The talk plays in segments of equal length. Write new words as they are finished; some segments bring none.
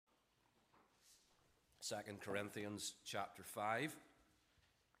2 Corinthians chapter 5.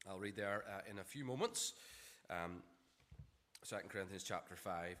 I'll read there in a few moments. 2 Corinthians chapter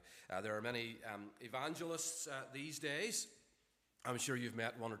 5. There are many evangelists these days. I'm sure you've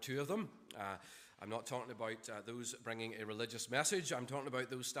met one or two of them. I'm not talking about those bringing a religious message. I'm talking about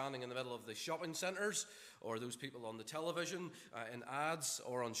those standing in the middle of the shopping centres, or those people on the television, in ads,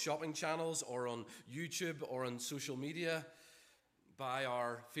 or on shopping channels, or on YouTube, or on social media. Buy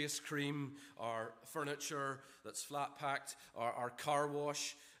our face cream, our furniture that's flat packed, our car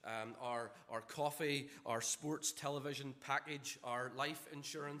wash, our coffee, our sports television package, our life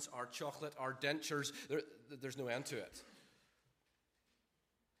insurance, our chocolate, our dentures. There's no end to it.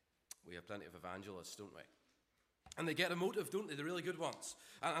 We have plenty of evangelists, don't we? And they get emotive, don't they? The really good ones.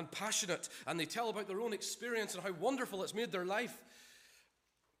 And passionate. And they tell about their own experience and how wonderful it's made their life.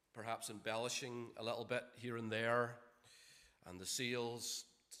 Perhaps embellishing a little bit here and there. And the sales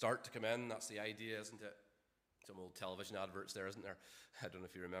start to come in. That's the idea, isn't it? Some old television adverts there, isn't there? I don't know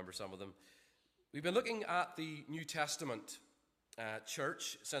if you remember some of them. We've been looking at the New Testament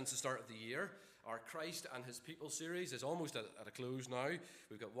church since the start of the year. Our Christ and His People series is almost at a close now.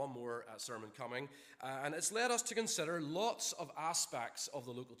 We've got one more sermon coming. And it's led us to consider lots of aspects of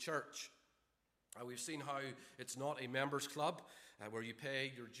the local church. We've seen how it's not a members' club where you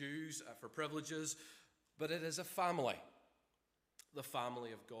pay your dues for privileges, but it is a family. The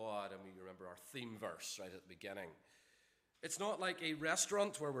family of God. And we remember our theme verse right at the beginning. It's not like a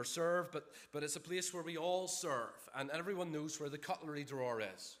restaurant where we're served, but it's a place where we all serve, and everyone knows where the cutlery drawer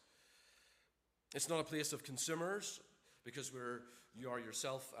is. It's not a place of consumers, because you are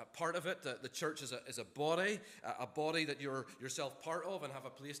yourself a part of it. The church is a body that you're yourself part of and have a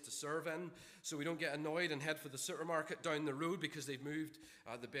place to serve in. So we don't get annoyed and head for the supermarket down the road because they've moved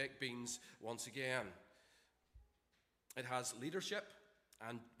the baked beans once again. It has leadership,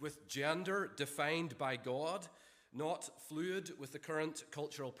 and with gender defined by God, not fluid with the current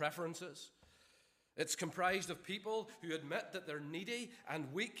cultural preferences. It's comprised of people who admit that they're needy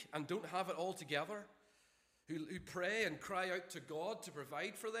and weak and don't have it all together, who pray and cry out to God to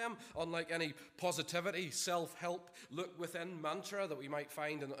provide for them, unlike any positivity, self-help, look within mantra that we might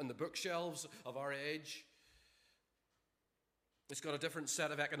find in the bookshelves of our age. It's got a different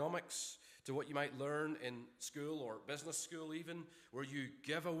set of economics to what you might learn in school or business school even, where you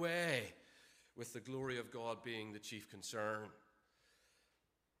give away with the glory of God being the chief concern.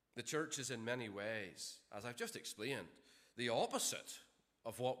 The church is in many ways, as I've just explained, the opposite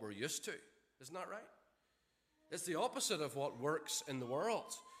of what we're used to. Isn't that right? It's the opposite of what works in the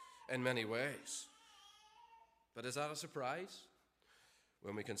world in many ways. But is that a surprise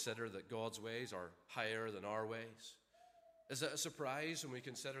when we consider that God's ways are higher than our ways? Is it a surprise when we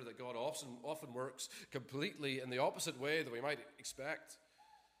consider that God often works completely in the opposite way that we might expect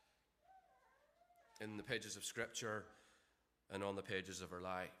in the pages of Scripture and on the pages of our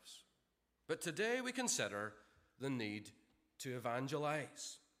lives? But today we consider the need to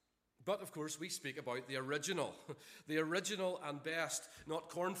evangelize. But of course we speak about the original and best, not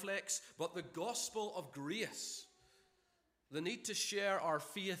cornflakes, but the gospel of grace. The need to share our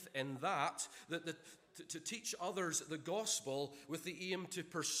faith in that to teach others the gospel with the aim to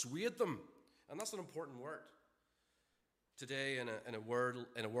persuade them. And that's an important word. Today, in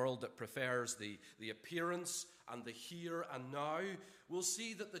a world that prefers the appearance and the here and now, we'll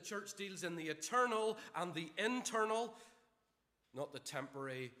see that the church deals in the eternal and the internal, not the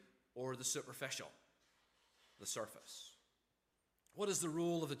temporary or the superficial, the surface. What is the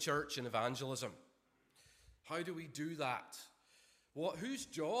role of the church in evangelism? How do we do that? Whose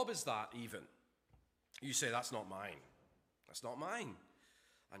job is that even? You say, that's not mine. That's not mine.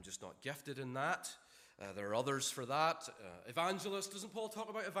 I'm just not gifted in that. There are others for that. Evangelists, doesn't Paul talk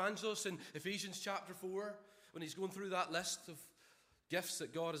about evangelists in Ephesians chapter 4 when he's going through that list of gifts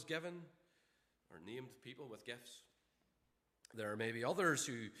that God has given or named people with gifts? There are maybe others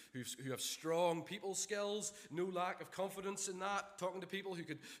who have strong people skills, no lack of confidence in that, talking to people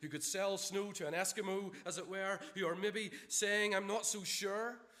who could sell snow to an Eskimo, as it were, who are maybe saying, I'm not so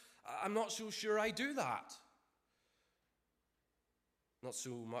sure I do that. Not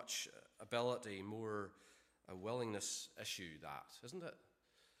so much ability, more a willingness issue, that, isn't it?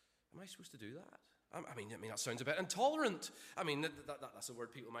 Am I supposed to do that? I mean, that sounds a bit intolerant. I mean, that's a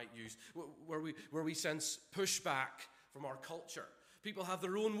word people might use, where we sense pushback from our culture. People have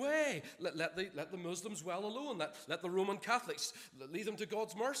their own way. Let the Muslims well alone. Let the Roman Catholics, leave them to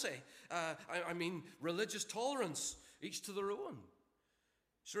God's mercy. I mean, religious tolerance, each to their own.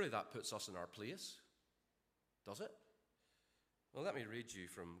 Surely that puts us in our place, does it? Well, let me read you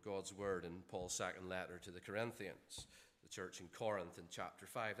from God's word in Paul's second letter to the Corinthians, the church in Corinth in chapter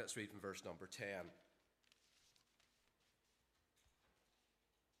 5. Let's read from verse number 10.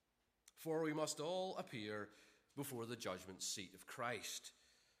 For we must all appear before the judgment seat of Christ,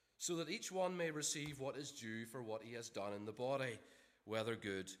 so that each one may receive what is due for what he has done in the body, whether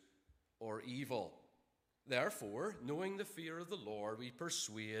good or evil. Therefore, knowing the fear of the Lord, we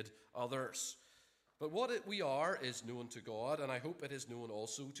persuade others. But what we are is known to God, and I hope it is known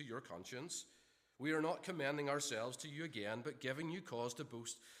also to your conscience. We are not commending ourselves to you again, but giving you cause to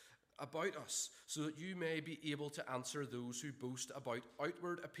boast about us, so that you may be able to answer those who boast about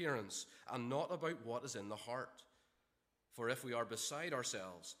outward appearance and not about what is in the heart. For if we are beside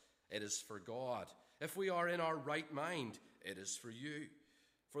ourselves, it is for God. If we are in our right mind, it is for you.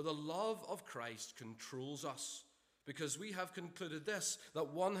 For the love of Christ controls us, because we have concluded this,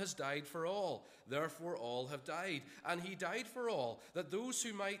 that one has died for all, therefore all have died. And he died for all, that those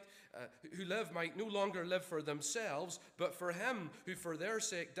who live might no longer live for themselves, but for him who for their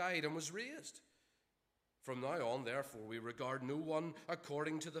sake died and was raised. From now on, therefore, we regard no one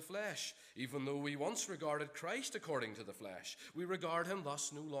according to the flesh. Even though we once regarded Christ according to the flesh, we regard him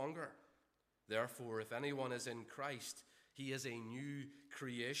thus no longer. Therefore, if anyone is in Christ, he is a new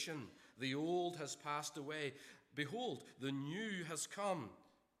creation. The old has passed away. Behold, the new has come.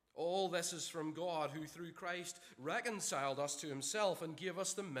 All this is from God, who through Christ reconciled us to himself and gave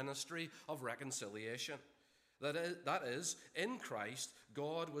us the ministry of reconciliation. That is, in Christ,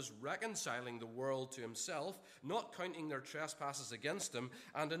 God was reconciling the world to himself, not counting their trespasses against them,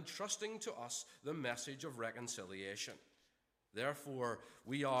 and entrusting to us the message of reconciliation. Therefore,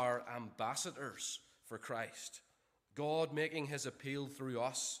 we are ambassadors for Christ, God making his appeal through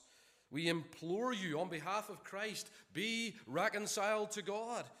us. We implore you on behalf of Christ, be reconciled to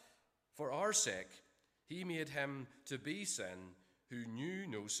God. For our sake, he made him to be sin who knew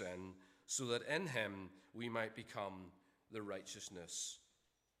no sin, so that in him we might become the righteousness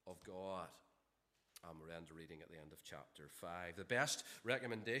of God. We're end reading at the end of chapter 5. The best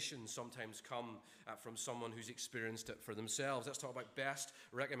recommendations sometimes come from someone who's experienced it for themselves. Let's talk about best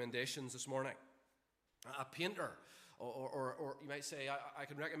recommendations this morning. A painter, or you might say, I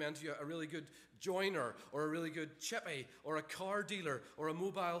can recommend to you a really good joiner, or a really good chippy, or a car dealer, or a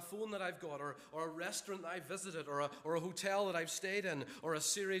mobile phone that I've got, or a restaurant that I've visited, or a hotel that I've stayed in, or a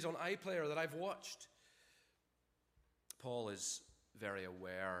series on iPlayer that I've watched. Paul is very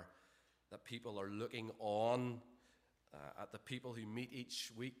aware that people are looking on at the people who meet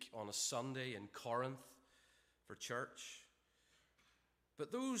each week on a Sunday in Corinth for church.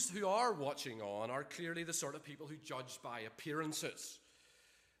 But those who are watching on are clearly the sort of people who judge by appearances.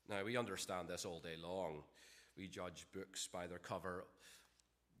 Now, we understand this all day long. We judge books by their cover,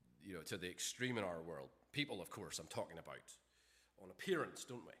 to the extreme in our world. People, of course, I'm talking about, on appearance,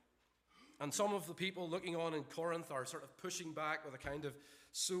 don't we? And some of the people looking on in Corinth are sort of pushing back with a kind of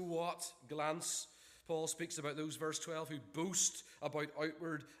so what glance. Paul speaks about those, verse 12, who boast about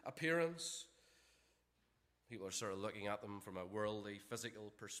outward appearance. People are sort of looking at them from a worldly,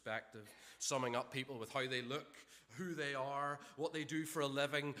 physical perspective, summing up people with how they look, who they are, what they do for a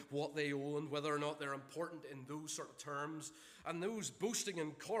living, what they own, whether or not they're important in those sort of terms. And those boasting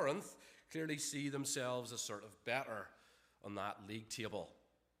in Corinth clearly see themselves as sort of better on that league table.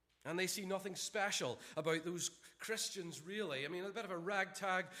 And they see nothing special about those Christians, really. I mean, a bit of a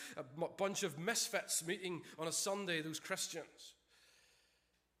ragtag, a bunch of misfits meeting on a Sunday, those Christians.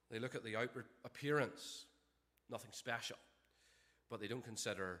 They look at the outward appearance, nothing special. But they don't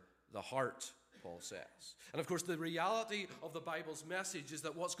consider the heart, Paul says. And of course, the reality of the Bible's message is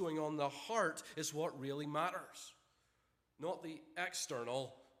that what's going on in the heart is what really matters. Not the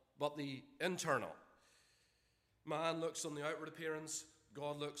external, but the internal. Man looks on the outward appearance,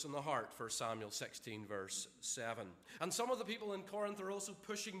 God looks on the heart, 1 Samuel 16, verse 7. And some of the people in Corinth are also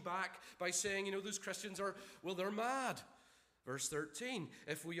pushing back by saying, those Christians they're mad. Verse 13,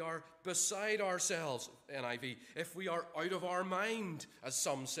 if we are beside ourselves, NIV, if we are out of our mind, as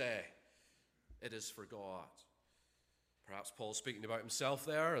some say, it is for God. Perhaps Paul's speaking about himself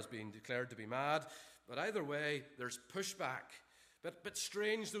there as being declared to be mad, but either way, there's pushback. But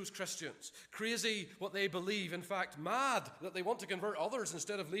strange, those Christians. Crazy what they believe. In fact, mad that they want to convert others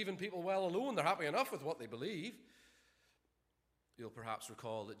instead of leaving people well alone. They're happy enough with what they believe. You'll perhaps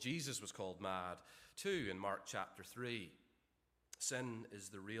recall that Jesus was called mad too in Mark chapter 3. Sin is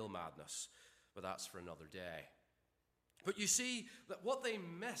the real madness, but that's for another day. But you see that what they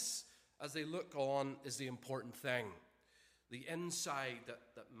miss as they look on is the important thing. The inside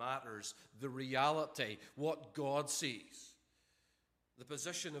that matters, the reality, what God sees. The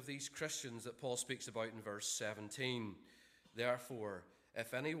position of these Christians that Paul speaks about in verse 17. Therefore,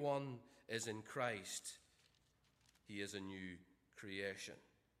 if anyone is in Christ, he is a new creation.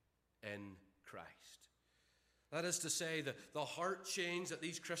 In Christ. That is to say, the heart change that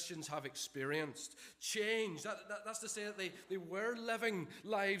these Christians have experienced. Change. That's to say that they were living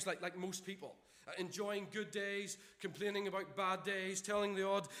lives like most people. Enjoying good days, complaining about bad days, telling the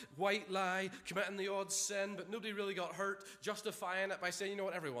odd white lie, committing the odd sin, but nobody really got hurt, justifying it by saying, you know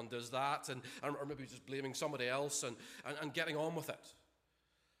what, everyone does that, or maybe just blaming somebody else and getting on with it.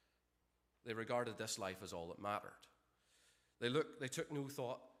 They regarded this life as all that mattered. They took no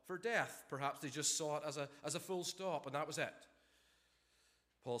thought for death. Perhaps they just saw it as a full stop, and that was it.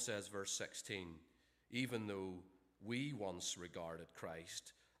 Paul says, verse 16, even though we once regarded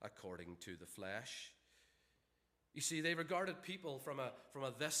Christ according to the flesh. You see, they regarded people from a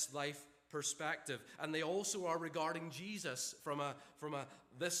this life perspective, and they also are regarding Jesus from a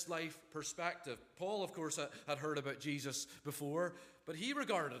this life perspective. Paul, of course, had heard about Jesus before, but he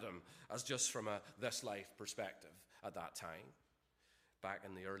regarded him as just from a this life perspective at that time. Back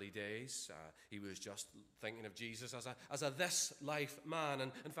in the early days, he was just thinking of Jesus as a this life man,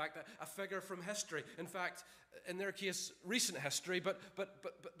 and in fact, a figure from history. In fact, in their case, recent history, but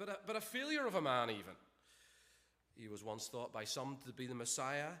a failure of a man even. He was once thought by some to be the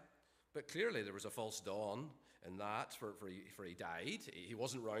Messiah, but clearly there was a false dawn in that, for he died. He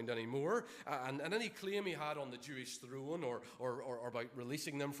wasn't around anymore, and any claim he had on the Jewish throne or about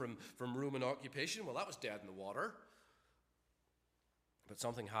releasing them from Roman occupation, well, that was dead in the water. But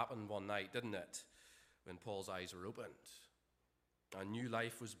something happened one night, didn't it, when Paul's eyes were opened. A new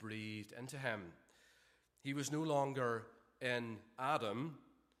life was breathed into him. He was no longer in Adam.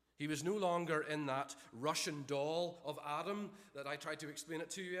 He was no longer in that Russian doll of Adam that I tried to explain it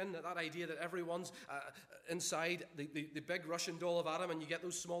to you in, that idea that everyone's inside the big Russian doll of Adam, and you get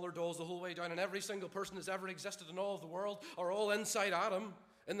those smaller dolls the whole way down, and every single person that's ever existed in all of the world are all inside Adam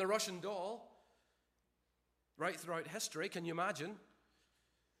in the Russian doll, right throughout history. Can you imagine?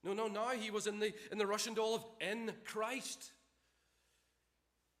 No, now he was in the Russian doll of in Christ.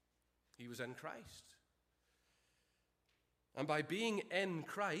 He was in Christ. And by being in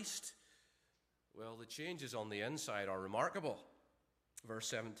Christ, well, the changes on the inside are remarkable. Verse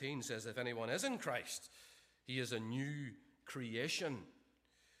 17 says, if anyone is in Christ, he is a new creation.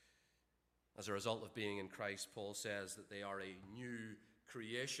 As a result of being in Christ, Paul says that they are a new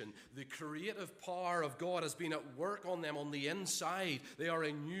creation. The creative power of God has been at work on them on the inside. They are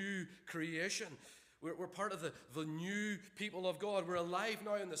a new creation. We're part of the new people of God. We're alive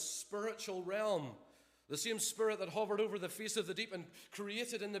now in the spiritual realm. The same spirit that hovered over the face of the deep and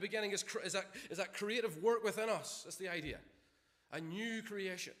created in the beginning is that creative work within us. That's the idea. A new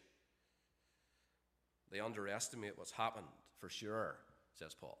creation. They underestimate what's happened, for sure,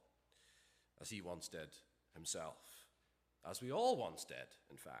 says Paul, as he once did himself. As we all once did,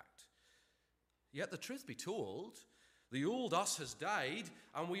 in fact. Yet the truth be told, the old us has died,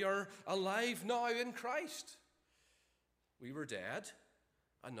 and we are alive now in Christ. We were dead,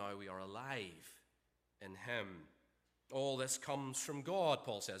 and now we are alive in him. All this comes from God,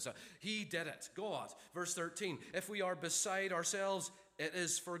 Paul says. He did it, God. Verse 13, if we are beside ourselves, it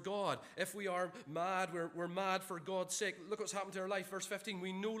is for God. If we are mad, we're mad for God's sake. Look what's happened to our life. Verse 15,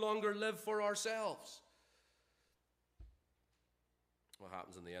 we no longer live for ourselves. What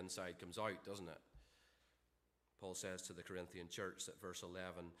happens on the inside comes out, doesn't it? Paul says to the Corinthian church that verse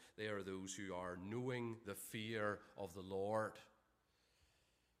 11, they are those who are knowing the fear of the Lord.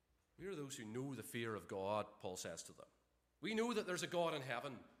 We are those who know the fear of God, Paul says to them. We know that there's a God in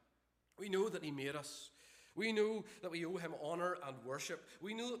heaven. We know that he made us. We know that we owe him honor and worship.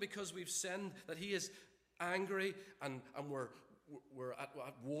 We know that because we've sinned that he is angry and we're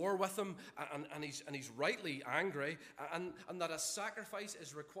at war with him, and he's rightly angry, and that a sacrifice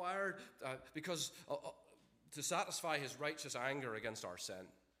is required because to satisfy his righteous anger against our sin.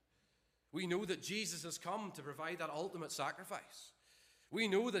 We know that Jesus has come to provide that ultimate sacrifice. We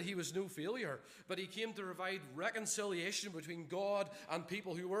know that he was no failure, but he came to provide reconciliation between God and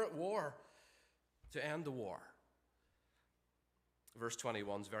people who were at war, to end the war. Verse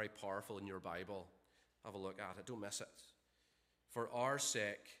 21 is very powerful in your Bible. Have a look at it. Don't miss it. For our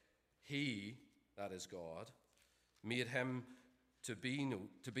sake, he, that is God, made him to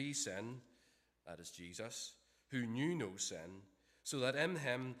be sin, that is Jesus, who knew no sin, so that in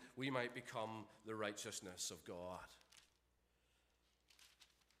him we might become the righteousness of God.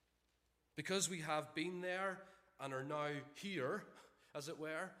 Because we have been there and are now here, as it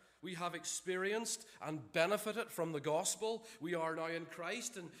were, we have experienced and benefited from the gospel. We are now in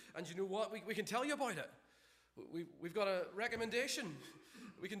Christ, and you know what? We can tell you about it. We've got a recommendation.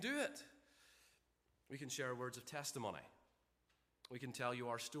 We can do it. We can share words of testimony. We can tell you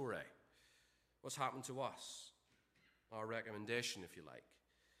our story. What's happened to us. Our recommendation, if you like.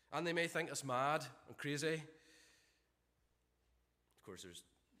 And they may think us mad and crazy. Of course, there's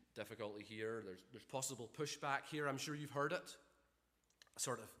difficulty here. There's possible pushback here. I'm sure you've heard it.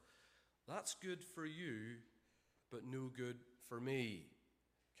 Sort of, that's good for you, but no good for me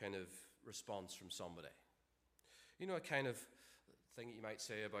kind of response from somebody. You know, a kind of thing that you might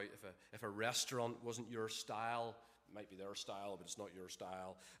say about if a restaurant wasn't your style, it might be their style, but it's not your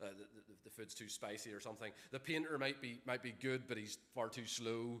style. The food's too spicy or something. The painter might be good, but he's far too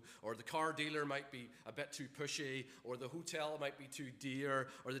slow. Or the car dealer might be a bit too pushy. Or the hotel might be too dear.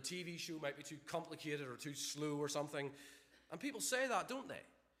 Or the TV show might be too complicated or too slow or something. And people say that, don't they?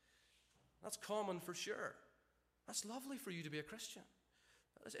 That's common for sure. That's lovely for you to be a Christian.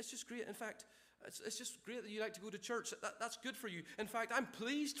 It's just great. In fact, it's just great that you like to go to church. That's good for you. In fact, I'm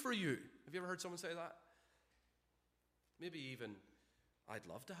pleased for you. Have you ever heard someone say that? Maybe even, I'd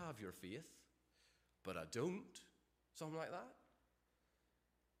love to have your faith, but I don't. Something like that.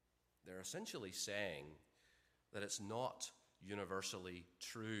 They're essentially saying that it's not universally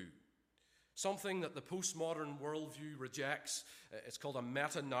true. Something that the postmodern worldview rejects. It's called a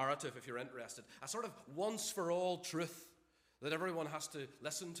meta-narrative, if you're interested. A sort of once-for-all truth that everyone has to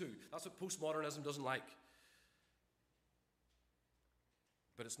listen to. That's what postmodernism doesn't like.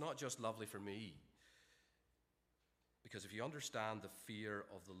 But it's not just lovely for me. Because if you understand the fear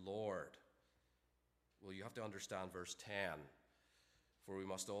of the Lord, well, you have to understand verse 10. For we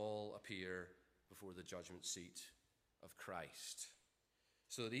must all appear before the judgment seat of Christ,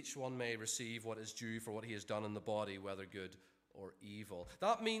 so that each one may receive what is due for what he has done in the body, whether good or evil.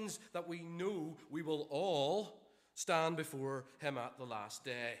 That means that we know we will all stand before him at the last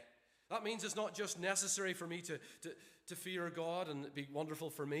day. That means it's not just necessary for me to fear God and it'd be wonderful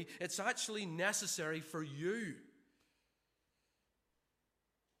for me. It's actually necessary for you.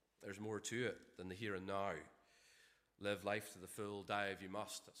 There's more to it than the here and now. Live life to the full, die if you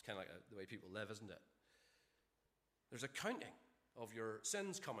must. That's kind of like the way people live, isn't it? There's a counting of your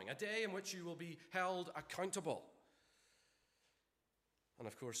sins coming, a day in which you will be held accountable. And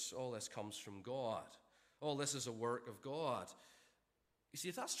of course, all this comes from God. All this is a work of God. You see,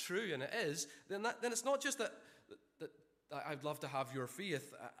 if that's true, and it is, then it's not just that I'd love to have your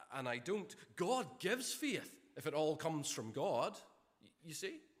faith, and I don't. God gives faith if it all comes from God. You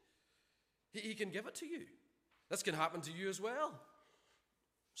see? He can give it to you. This can happen to you as well.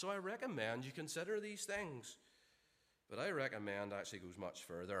 So I recommend you consider these things. But I recommend actually goes much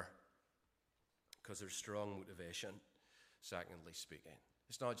further, because there's strong motivation, secondly speaking.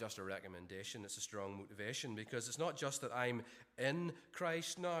 It's not just a recommendation, it's a strong motivation, because it's not just that I'm in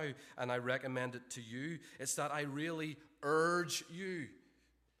Christ now and I recommend it to you. It's that I really urge you.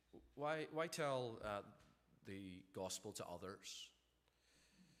 Why tell the gospel to others?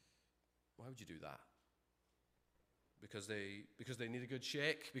 Why would you do that? Because they need a good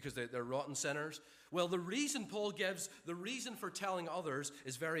shake? Because they're rotten sinners? Well, the reason Paul gives, the reason for telling others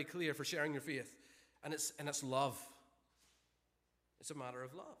is very clear, for sharing your faith. And it's love. It's a matter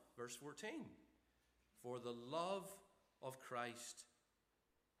of love. Verse 14. For the love of Christ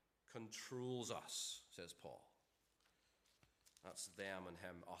controls us, says Paul. That's them and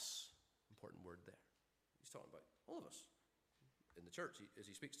him, us. Important word there. He's talking about all of us in the church as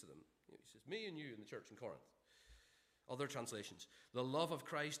he speaks to them. He says, me and you in the church in Corinth. Other translations. The love of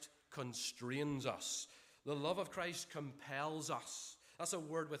Christ constrains us. The love of Christ compels us. That's a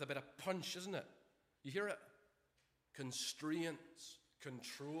word with a bit of punch, isn't it? You hear it? Constrains,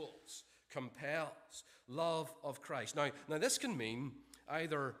 controls, compels. Love of Christ. Now this can mean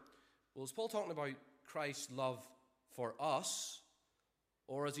either, well, is Paul talking about Christ's love for us,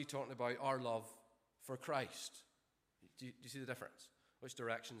 or is he talking about our love for Christ? Do you see the difference? Which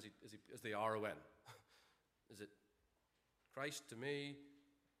directions is the arrow in? Is it Christ to me,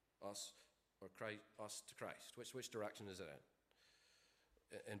 us, or Christ, us to Christ? Which direction is it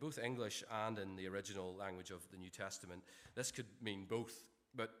in? In both English and in the original language of the New Testament, this could mean both.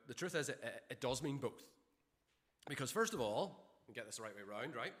 But the truth is, it does mean both. Because first of all, and get this the right way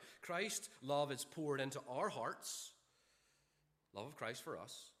around, right? Christ's love is poured into our hearts. Love of Christ for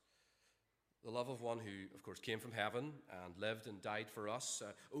us. The love of one who, of course, came from heaven and lived and died for us.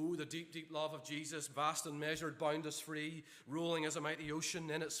 The deep, deep love of Jesus, vast and measured, boundless, free, rolling as a mighty ocean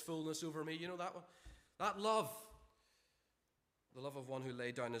in its fullness over me. You know that one? That love. The love of one who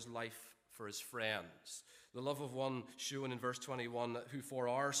laid down his life for his friends. The love of one shown in verse 21, who for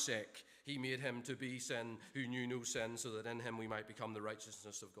our sake he made him to be sin, who knew no sin, so that in him we might become the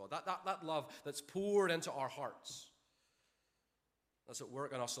righteousness of God. That love that's poured into our hearts. That's at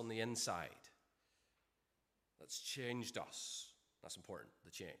work on us on the inside. That's changed us. That's important,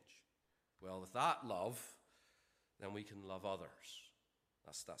 the change. Well, with that love, then we can love others.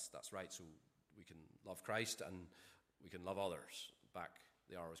 That's right. So we can love Christ and we can love others. back.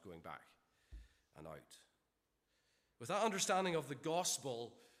 The arrow is going back and out. With that understanding of the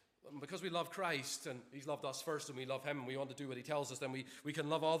gospel, because we love Christ and he's loved us first and we love him and we want to do what he tells us, then we can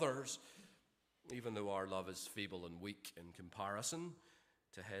love others, even though our love is feeble and weak in comparison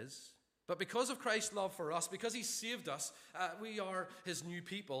to his. But because of Christ's love for us, because he saved us, we are his new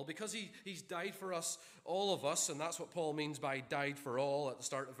people. Because he's died for us, all of us, and that's what Paul means by died for all at the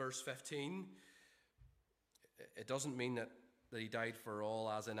start of verse 15. It doesn't mean that he died for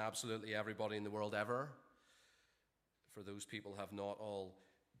all as in absolutely everybody in the world ever. For those people have not all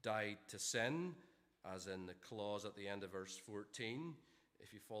died to sin, as in the clause at the end of verse 14,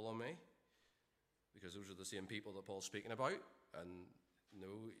 if you follow me. Because those are the same people that Paul's speaking about. And no,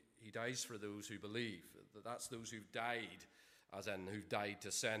 he dies for those who believe. That's those who've died, as in who've died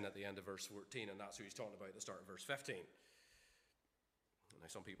to sin at the end of verse 14, and that's who he's talking about at the start of verse 15. Now,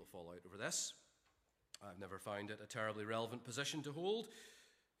 some people fall out over this. I've never found it a terribly relevant position to hold,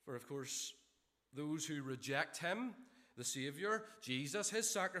 for of course, those who reject him, the Savior, Jesus, his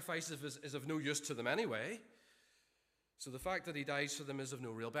sacrifice is of no use to them anyway. So the fact that he dies for them is of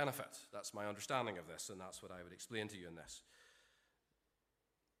no real benefit. That's my understanding of this, and that's what I would explain to you in this.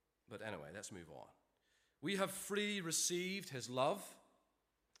 But anyway, let's move on. We have freely received his love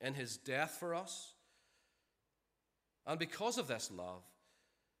in his death for us. And because of this love,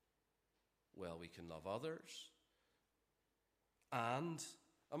 well, we can love others. And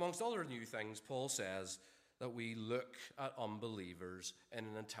amongst other new things, Paul says that we look at unbelievers in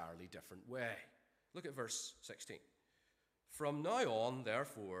an entirely different way. Look at verse 16. From now on,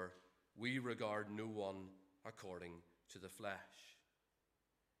 therefore, we regard no one according to the flesh.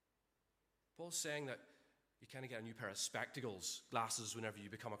 Paul's saying that you kind of get a new pair of spectacles, glasses, whenever you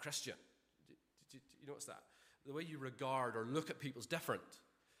become a Christian. Did you notice that? The way you regard or look at people is different.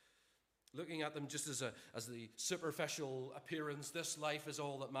 Looking at them just as the superficial appearance, this life is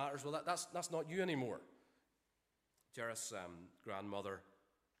all that matters. Well, that's not you anymore. Jairus' grandmother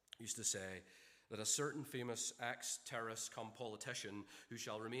used to say that a certain famous ex-terrorist come politician who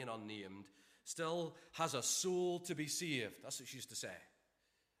shall remain unnamed still has a soul to be saved. That's what she used to say.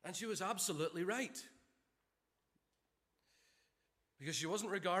 And she was absolutely right. Because she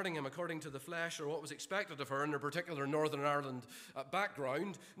wasn't regarding him according to the flesh or what was expected of her in her particular Northern Ireland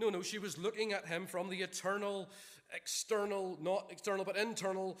background. No, she was looking at him from the eternal, external, not external, but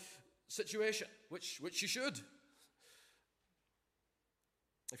internal situation, which she should.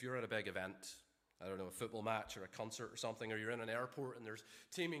 If you're at a big event, I don't know, a football match or a concert or something, or you're in an airport and there's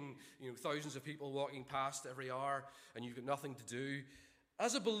teeming, thousands of people walking past every hour and you've got nothing to do,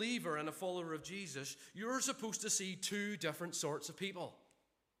 as a believer and a follower of Jesus, you're supposed to see two different sorts of people.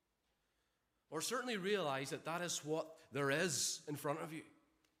 Or certainly realize that is what there is in front of you.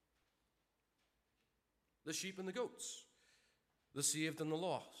 The sheep and the goats, the saved and the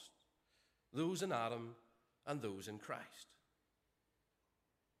lost, those in Adam and those in Christ.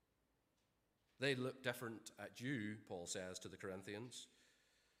 They look different at you, Paul says to the Corinthians.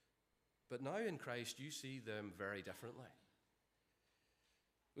 But now in Christ, you see them very differently.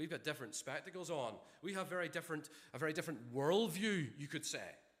 We've got different spectacles on. We have a very different worldview, you could say.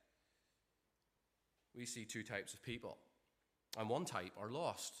 We see two types of people, and one type are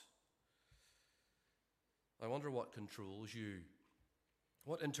lost. I wonder what controls you.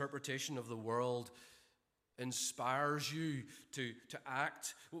 What interpretation of the world inspires you to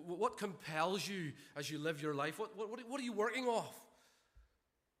act? What compels you as you live your life? What are you working off?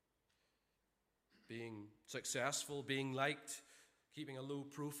 Being successful, being liked, keeping a low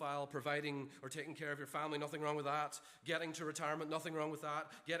profile, providing or taking care of your family, nothing wrong with that. Getting to retirement, nothing wrong with that.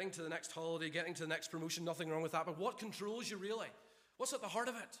 Getting to the next holiday, getting to the next promotion, nothing wrong with that. But what controls you really? What's at the heart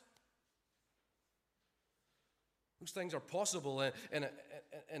of it? Those things are possible in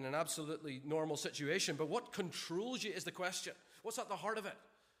an absolutely normal situation, but what controls you is the question. What's at the heart of it?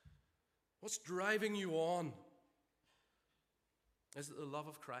 What's driving you on? Is it the love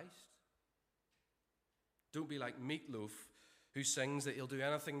of Christ? Don't be like Meatloaf, who sings that he'll do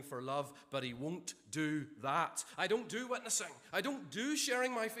anything for love, but he won't do that. I don't do witnessing. I don't do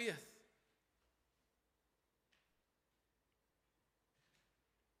sharing my faith.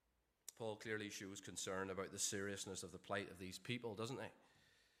 Paul clearly shows concern about the seriousness of the plight of these people, doesn't he?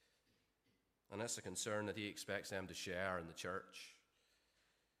 And that's a concern that he expects them to share in the church.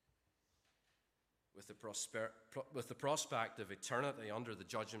 With the prospect of eternity under the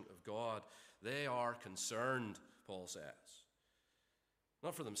judgment of God, they are concerned, Paul says.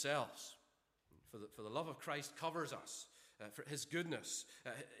 Not for themselves. For the love of Christ covers us. For his goodness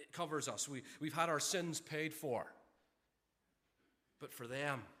it covers us. We've had our sins paid for. But for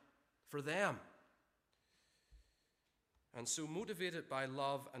them. And so, motivated by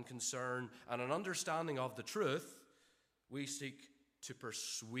love and concern and an understanding of the truth, we seek to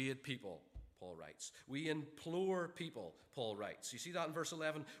persuade people, Paul writes. We implore people, Paul writes. You see that in verse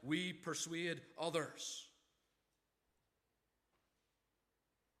 11? We persuade others.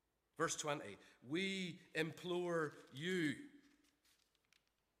 Verse 20, we implore you.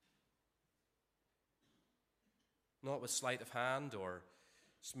 Not with sleight of hand or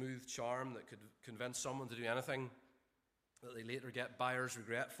smooth charm that could convince someone to do anything that they later get buyer's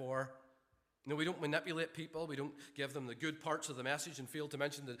regret for. No, we don't manipulate people. We don't give them the good parts of the message and fail to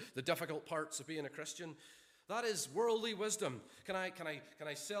mention the difficult parts of being a Christian. That is worldly wisdom. Can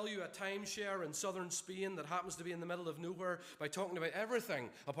I sell you a timeshare in southern Spain that happens to be in the middle of nowhere by talking about everything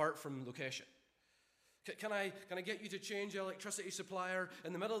apart from location? Can I get you to change your electricity supplier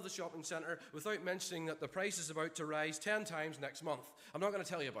in the middle of the shopping centre without mentioning that the price is about to rise 10 times next month? I'm not going to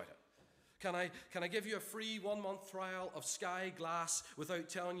tell you about it. Can I give you a free 1-month trial of Sky Glass without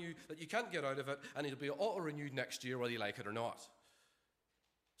telling you that you can't get out of it and it'll be auto-renewed next year whether you like it or not?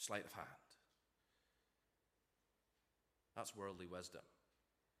 Sleight of hand. That's worldly wisdom.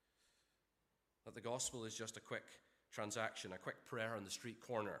 That the gospel is just a quick transaction, a quick prayer on the street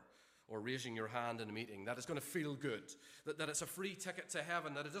corner, or raising your hand in a meeting, that it's going to feel good, that it's a free ticket to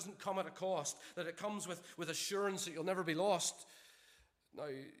heaven, that it doesn't come at a cost, that it comes with assurance that you'll never be lost. Now,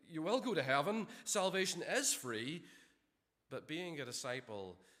 you will go to heaven. Salvation is free, but being a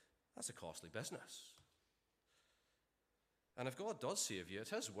disciple, that's a costly business. And if God does save you,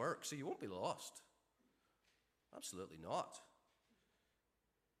 it's his work, so you won't be lost. Absolutely not.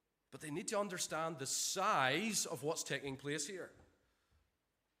 But they need to understand the size of what's taking place here.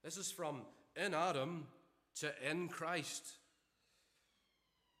 This is from in Adam to in Christ.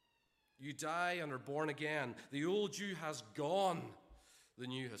 You die and are born again. The old you has gone. The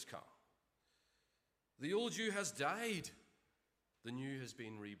new has come. The old you has died. The new has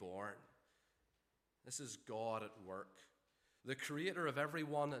been reborn. This is God at work. The creator of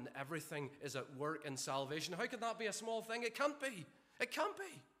everyone and everything is at work in salvation. How can that be a small thing? It can't be. It can't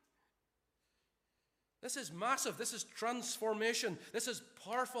be. This is massive. This is transformation. This is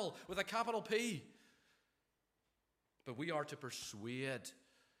powerful with a capital P. But we are to persuade.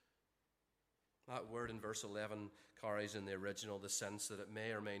 That word in verse 11 carries in the original the sense that it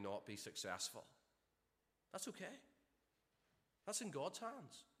may or may not be successful. That's okay. That's in God's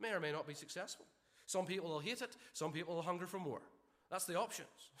hands. May or may not be successful. Some people will hate it. Some people will hunger for more. That's the options.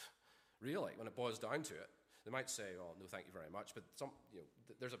 Really, when it boils down to it. They might say, oh, no, thank you very much. But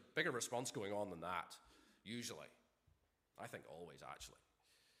there's a bigger response going on than that, usually. I think always, actually.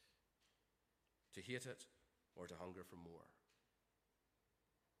 To hate it or to hunger for more.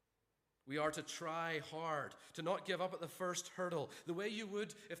 We are to try hard, to not give up at the first hurdle, the way you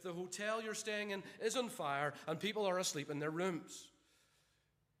would if the hotel you're staying in is on fire and people are asleep in their rooms.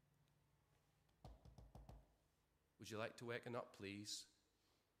 Would you like to waken up, please?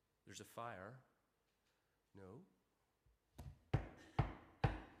 There's a fire. No.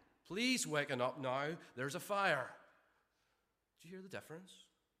 Please waken up now. There's a fire. Do you hear the difference?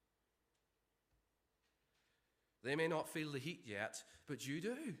 They may not feel the heat yet, but you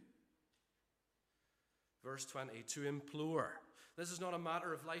do. Verse 20, to implore. This is not a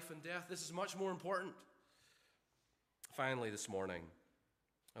matter of life and death. This is much more important. Finally, this morning,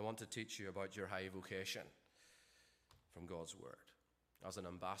 I want to teach you about your high vocation from God's word as an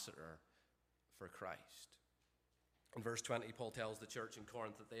ambassador for Christ. In verse 20, Paul tells the church in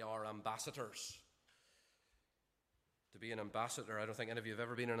Corinth that they are ambassadors. To be an ambassador, I don't think any of you have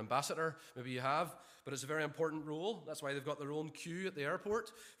ever been an ambassador. Maybe you have, but it's a very important role. That's why they've got their own queue at the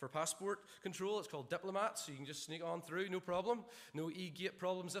airport for passport control. It's called diplomats, so you can just sneak on through, no problem. No e-gate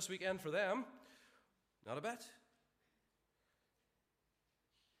problems this weekend for them. Not a bit.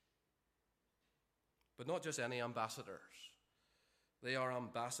 But not just any ambassadors. They are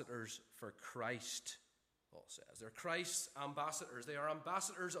ambassadors for Christ, Paul says. They're Christ's ambassadors. They are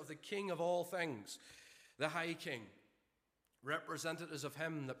ambassadors of the King of all things, the High King. Representatives of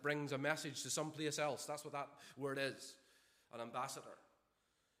him that brings a message to someplace else. That's what that word is, an ambassador.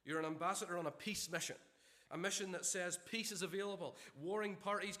 You're an ambassador on a peace mission, a mission that says peace is available. Warring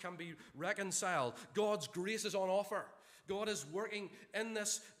parties can be reconciled. God's grace is on offer. God is working in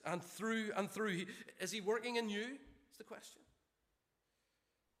this and through and through. Is he working in you? Is the question.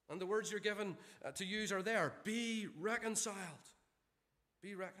 And the words you're given to use are there. Be reconciled.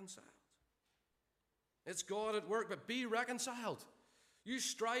 Be reconciled. It's God at work, but be reconciled. You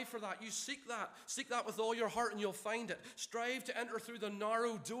strive for that. You seek that. Seek that with all your heart and you'll find it. Strive to enter through the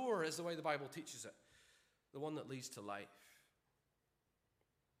narrow door is the way the Bible teaches it. The one that leads to life.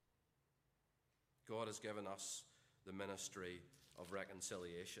 God has given us the ministry of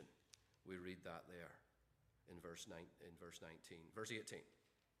reconciliation. We read that there in verse 19. Verse 18.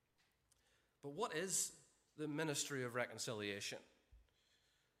 But what is the ministry of reconciliation?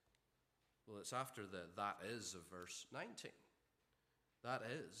 Well, it's after the that is of verse 19. That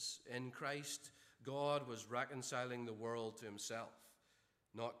is, in Christ, God was reconciling the world to himself,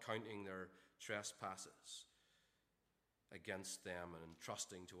 not counting their trespasses against them, and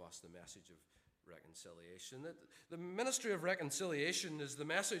entrusting to us the message of reconciliation. The ministry of reconciliation is the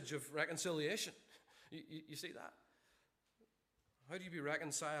message of reconciliation. You see that? How do you be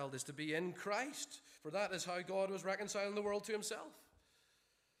reconciled? Is to be in Christ, for that is how God was reconciling the world to himself.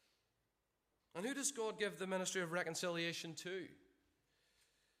 And who does God give the ministry of reconciliation to?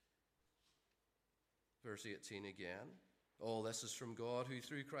 Verse 18 again. All this is from God, who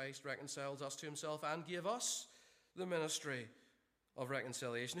through Christ reconciles us to himself and gave us the ministry of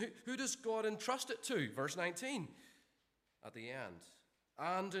reconciliation. Who does God entrust it to? Verse 19 at the end.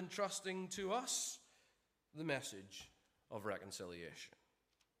 And entrusting to us the message of reconciliation.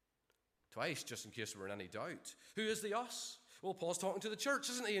 Twice, just in case we're in any doubt. Who is the us? Well, Paul's talking to the church,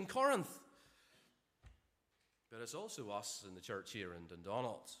 isn't he, in Corinth? But it's also us in the church here in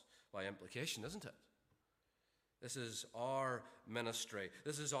Dundonald, by implication, isn't it? This is our ministry.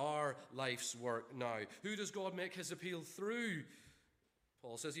 This is our life's work now. Who does God make his appeal through?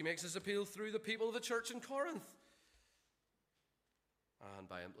 Paul says he makes his appeal through the people of the church in Corinth. And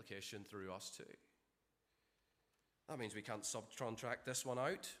by implication, through us too. That means we can't subcontract this one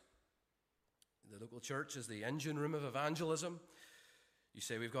out. The local church is the engine room of evangelism. You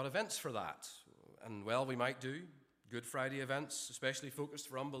say we've got events for that. And well, we might do. Good Friday events, especially focused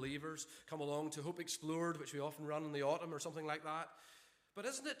for unbelievers. Come along to Hope Explored, which we often run in the autumn or something like that. But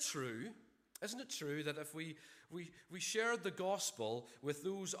isn't it true that if we shared the gospel with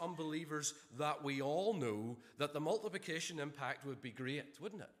those unbelievers that we all know, that the multiplication impact would be great,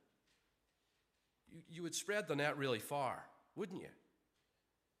 wouldn't it? You would spread the net really far, wouldn't you?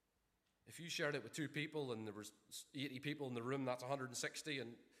 If you shared it with 2 people and there was 80 people in the room, that's 160,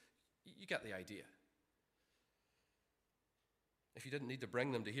 and you get the idea. If you didn't need to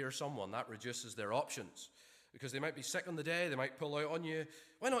bring them to hear someone, that reduces their options. Because they might be sick on the day, they might pull out on you.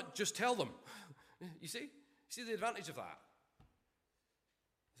 Why not just tell them? You see the advantage of that?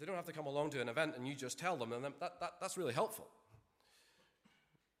 If they don't have to come along to an event and you just tell them, then that's really helpful.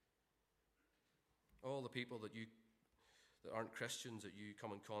 All the people that aren't Christians that you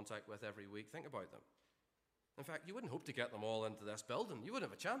come in contact with every week, think about them. In fact, you wouldn't hope to get them all into this building. You wouldn't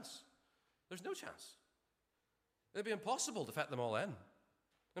have a chance. There's no chance. It'd be impossible to fit them all in.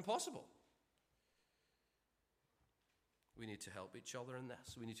 Impossible. We need to help each other in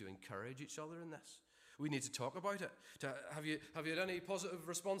this. We need to encourage each other in this. We need to talk about it. Have you had any positive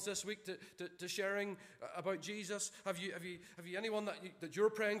response this week to sharing about Jesus? Have you anyone that you're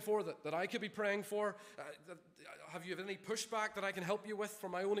praying for that I could be praying for? Have you had any pushback that I can help you with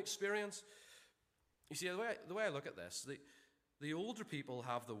from my own experience? You see, the way I look at this, the older people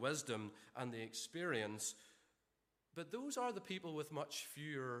have the wisdom and the experience, but those are the people with much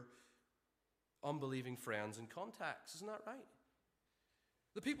fewer unbelieving friends and contacts. Isn't that right?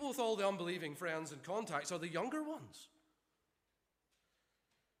 The people with all the unbelieving friends and contacts are the younger ones.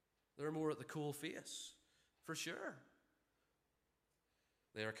 They're more at the coal face, for sure.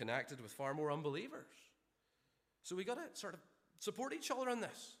 They are connected with far more unbelievers. So we got to sort of support each other in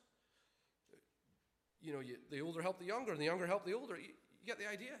this. The older help the younger, and the younger help the older. You get the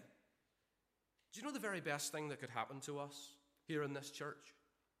idea. Do you know the very best thing that could happen to us here in this church?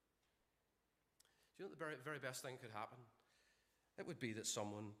 Do you know the very, very best thing that could happen? It would be that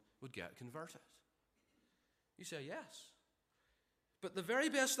someone would get converted. You say yes. But the very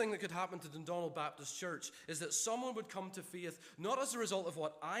best thing that could happen to Dundonald Baptist Church is that someone would come to faith, not as a result of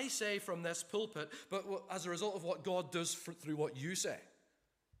what I say from this pulpit, but as a result of what God does through what you say.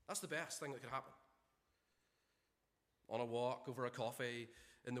 That's the best thing that could happen. On a walk, over a coffee,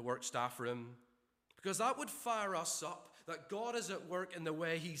 in the work staff room. Because that would fire us up, that God is at work in the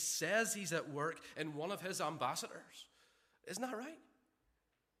way he says he's at work in one of his ambassadors. Isn't that right?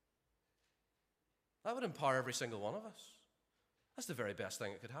 That would empower every single one of us. That's the very best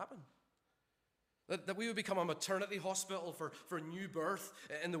thing that could happen. That we would become a maternity hospital for new birth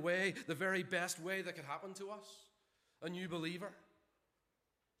in the very best way that could happen to us. A new believer.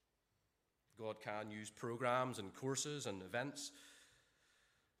 God can use programs and courses and events.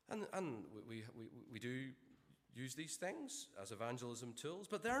 And we do use these things as evangelism tools,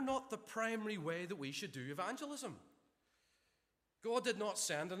 but they're not the primary way that we should do evangelism. God did not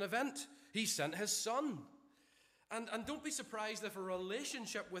send an event. He sent his Son. And don't be surprised if a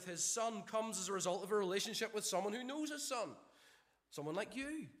relationship with his son comes as a result of a relationship with someone who knows his son. Someone like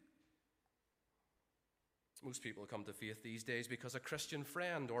you. Most people come to faith these days because a Christian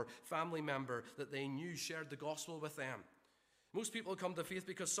friend or family member that they knew shared the gospel with them. Most people come to faith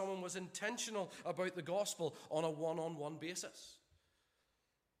because someone was intentional about the gospel on a one-on-one basis.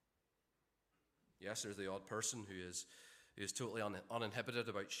 Yes, there's the odd person who is totally uninhibited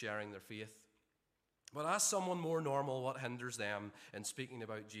about sharing their faith. But ask someone more normal what hinders them in speaking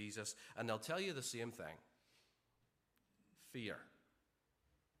about Jesus, and they'll tell you the same thing. Fear.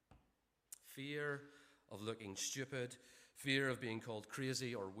 Fear of looking stupid, fear of being called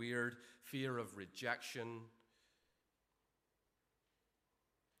crazy or weird, fear of rejection.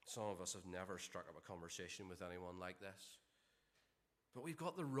 Some of us have never struck up a conversation with anyone like this. But we've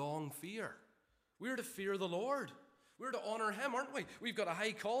got the wrong fear. We're to fear the Lord. We're to honor him, aren't we? We've got a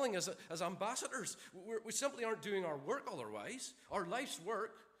high calling as ambassadors. We simply aren't doing our work otherwise. Our life's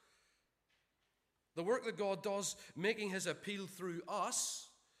work, the work that God does making his appeal through us,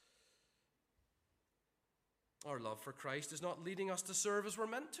 our love for Christ is not leading us to serve as we're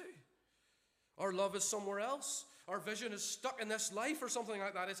meant to. Our love is somewhere else. Our vision is stuck in this life or something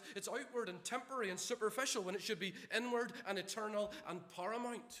like that. It's outward and temporary and superficial when it should be inward and eternal and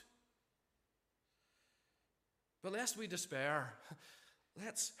paramount. But lest we despair,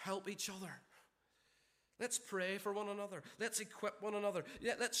 let's help each other. Let's pray for one another. Let's equip one another.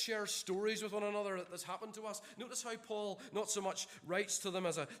 Let's share stories with one another that's happened to us. Notice how Paul not so much writes to them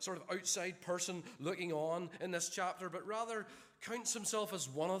as a sort of outside person looking on in this chapter, but rather counts himself as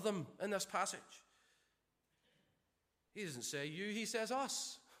one of them in this passage. He doesn't say you, he says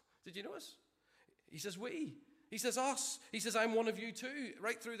us. Did you notice? He says we. He says us. He says I'm one of you too,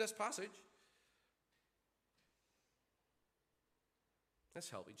 right through this passage. Let's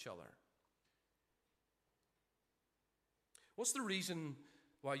help each other. What's the reason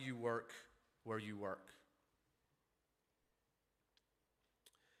why you work where you work?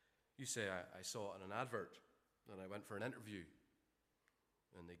 You say, I saw it in an advert, and I went for an interview,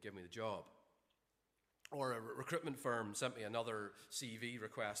 and they give me the job. Or a recruitment firm sent me another CV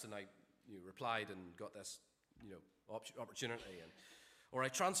request, and I replied and got this opportunity. Or I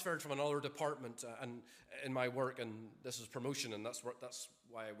transferred from another department and in my work, and this is promotion, and that's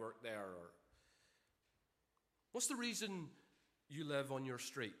why I work there. Or what's the reason you live on your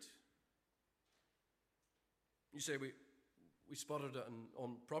street? You say, we spotted it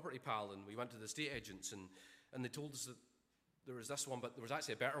on Property Pal, and we went to the estate agents, and they told us that there was this one, but there was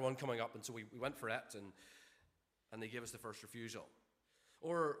actually a better one coming up, and so we went for it, and they gave us the first refusal.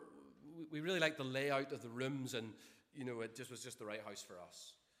 Or we really liked the layout of the rooms, and it was just the right house for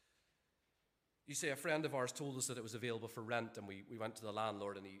us. You say a friend of ours told us that it was available for rent, and we went to the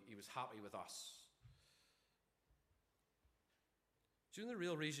landlord, and he was happy with us. Do you know the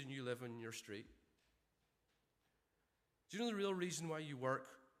real reason you live on your street? Do you know the real reason why you work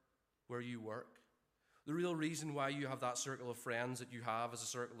where you work? The real reason why you have that circle of friends that you have as a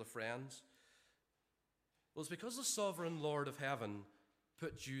circle of friends? Well, it's because the sovereign Lord of heaven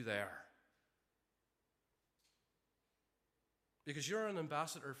put you there. Because you're an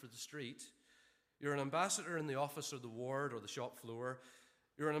ambassador for the street. You're an ambassador in the office or the ward or the shop floor.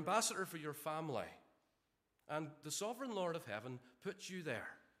 You're an ambassador for your family. And the sovereign Lord of heaven put you there.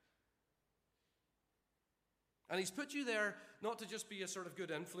 And he's put you there not to just be a sort of good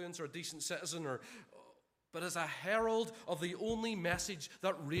influence or a decent citizen, but as a herald of the only message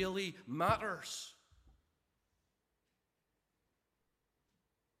that really matters.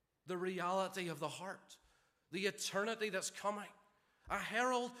 The reality of the heart. The eternity that's coming. A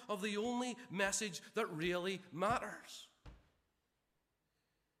herald of the only message that really matters.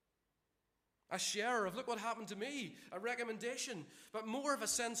 A share of, look what happened to me, a recommendation, but more of a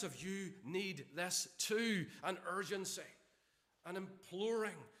sense of you need this too, an urgency, an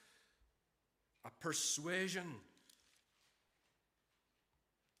imploring, a persuasion.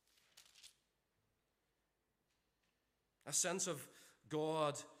 A sense of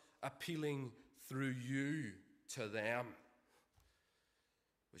God appealing through you to them,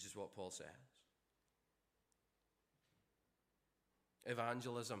 which is what Paul says.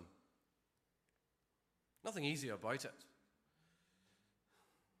 Evangelism. Nothing easy about it.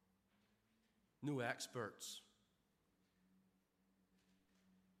 No experts.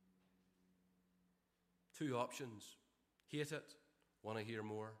 Two options. Hate it, want to hear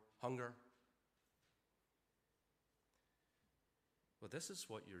more, hunger. But this is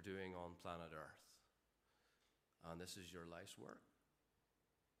what you're doing on planet Earth. And this is your life's work.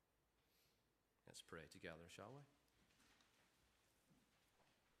 Let's pray together, shall we?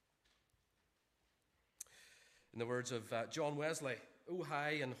 In the words of John Wesley, O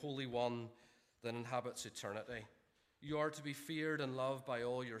high and holy one that inhabits eternity, you are to be feared and loved by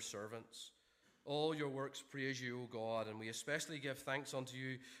all your servants. All your works praise you, O God, and we especially give thanks unto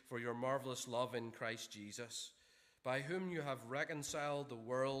you for your marvelous love in Christ Jesus, by whom you have reconciled the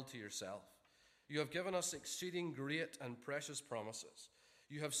world to yourself. You have given us exceeding great and precious promises.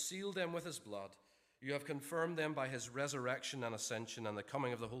 You have sealed them with his blood. You have confirmed them by his resurrection and ascension and the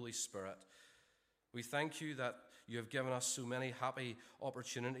coming of the Holy Spirit. We thank you that you have given us so many happy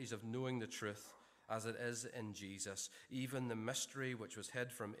opportunities of knowing the truth as it is in Jesus, even the mystery which was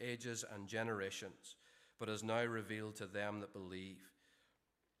hid from ages and generations, but is now revealed to them that believe.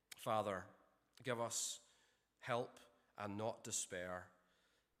 Father, give us help and not despair.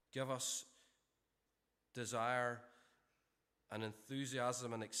 Give us desire and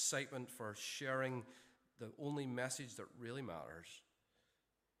enthusiasm and excitement for sharing the only message that really matters.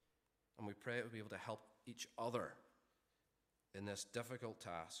 And we pray it will be able to help each other in this difficult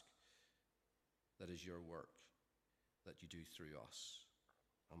task that is your work, that you do through us.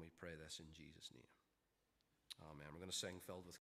 And we pray this in Jesus' name. Amen. We're going to sing Filled with